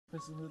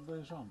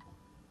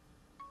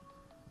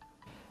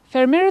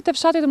Fermerët e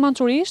fshatit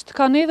Mançurisht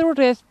kanë hedhur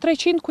rreth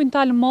 300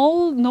 kuintal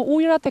moll në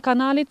ujërat e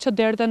kanalit që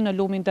derdhen në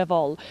lumin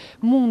Devol.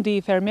 Mundi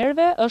I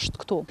fermerëve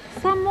është këtu.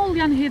 Sa moll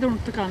janë hedhur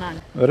në këtë kanal?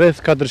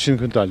 Rreth 400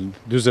 kuintal,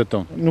 40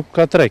 ton. Nuk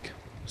ka treg,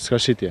 s'ka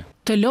shitje.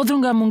 Të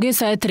lodhur nga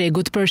mungesa e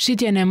tregut për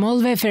shitjen e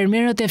mollëve,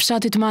 fermerët e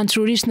fshatit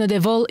Mançurisht në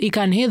Devol I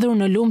kanë hedhur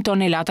në lum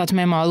tonelatat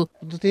me moll.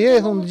 Do t'i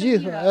hedhun të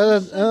gjitha,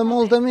 edhe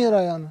mollë të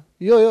mira janë.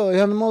 Jo,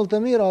 janë mollë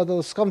të mira,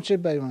 ato s'kam që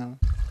bëj më.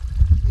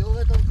 Jo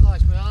vetëm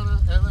kaq, po janë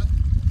edhe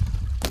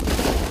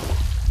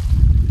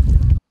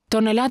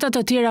Tonelatat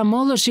të tjera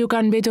mollësh ju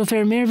kanë mbetur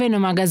fermerëve në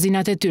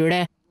magazinat e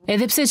tyre.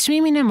 Edhe pse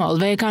çmimin e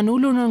mollëve e kanë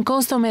ulur në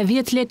kosto me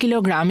 10 lekë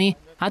kilogrami,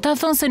 ata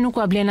thonë se nuk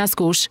ua blen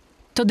askush.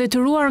 Të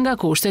detyruar nga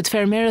kushtet,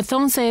 fermerët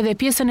thonë se edhe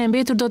pjesën e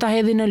mbetur do ta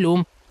hedhin në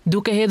lum,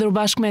 duke hedhur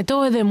bashkë me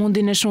to edhe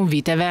mundin e shumë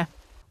viteve.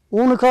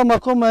 Unë kam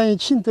akoma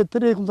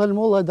 103 kuintal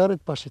molla e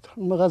darrit pashitur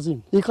në magazin.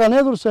 I kanë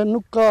hedhur se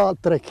nuk ka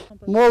treg.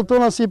 Mollët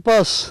tona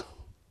sipas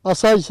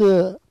asaj që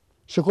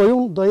shikoj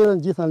unë do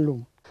hedhen gjitha në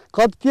lum.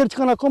 Ka të tjerë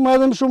që kanë akoma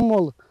edhe më shumë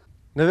mollë.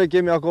 Neve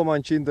kemi akoma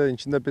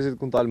 100-150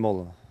 kuintal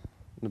mollë.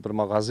 Në për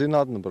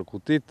magazinat, në për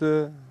kutit,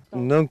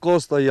 në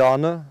kosto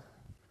janë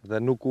dhe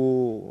nuk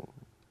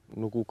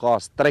u ka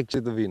strek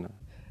që të vinë.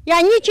 Ja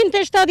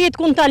 170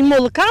 kuintal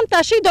mollë kam,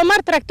 tashi do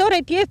marr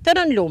traktore tjetër të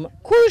rën lumë.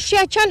 Kush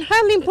ja qan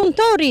hallin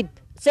punëtorit?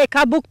 Se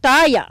ka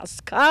buktaja,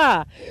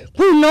 s'ka.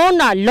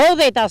 Punona,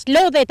 lodhet, as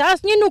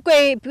një nuk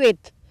e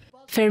pyet.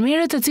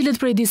 Fermerët të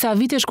cilët prej disa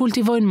vitesh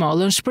kultivojnë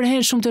mollën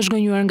shprehen shumë të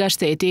zhgënjur nga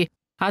shteti.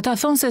 Ata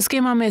thonë se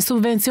skema me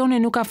subvencione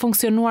nuk ka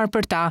funksionuar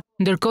për ta,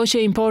 ndërkohë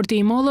që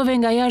importi I mollëve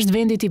nga jashtë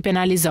vendit I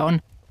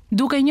penalizon.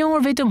 Duke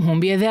njohur vetëm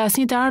humbje dhe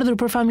asnjë të ardhur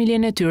për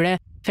familjen e tyre,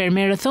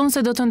 fermerët thonë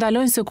se do të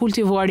ndalojnë së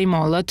kultivuari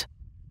mollët.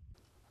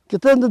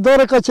 Këtë në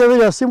dorë ka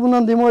qeveria, si mund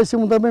të ndihmojë, si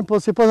mund të bëjmë,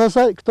 po sipas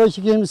asaj, këto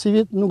që kemi si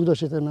vit nuk do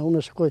shiten,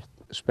 unë shikoj.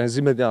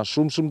 Shpenzimet janë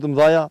shumë të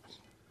mëdha,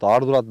 të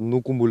ardhurat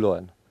nuk u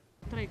mbulohen.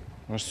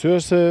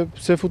 Arsyeja se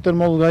pse futen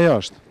mollë nga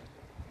jashtë.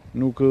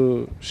 Nuk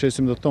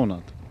shesim dhe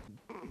tonat.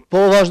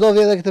 Po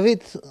vazhdovi edhe këtë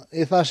vit,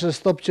 I thashë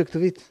stop që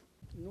këtë vit.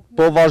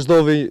 Po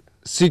vazhdovi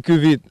si ky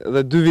vit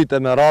dhe 2 vite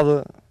me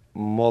radhë,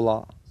 molla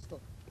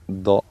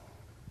do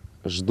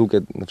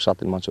zhduket në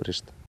fshatin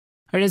Mançurisht.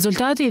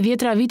 Rezultati I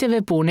 10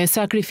 viteve pune,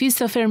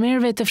 sakrifisë të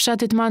fermerëve të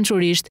fshatit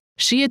Mançurisht,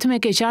 shihet me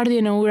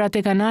keqardhje në ujërat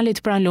e kanalit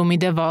pranë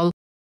lumit Devol.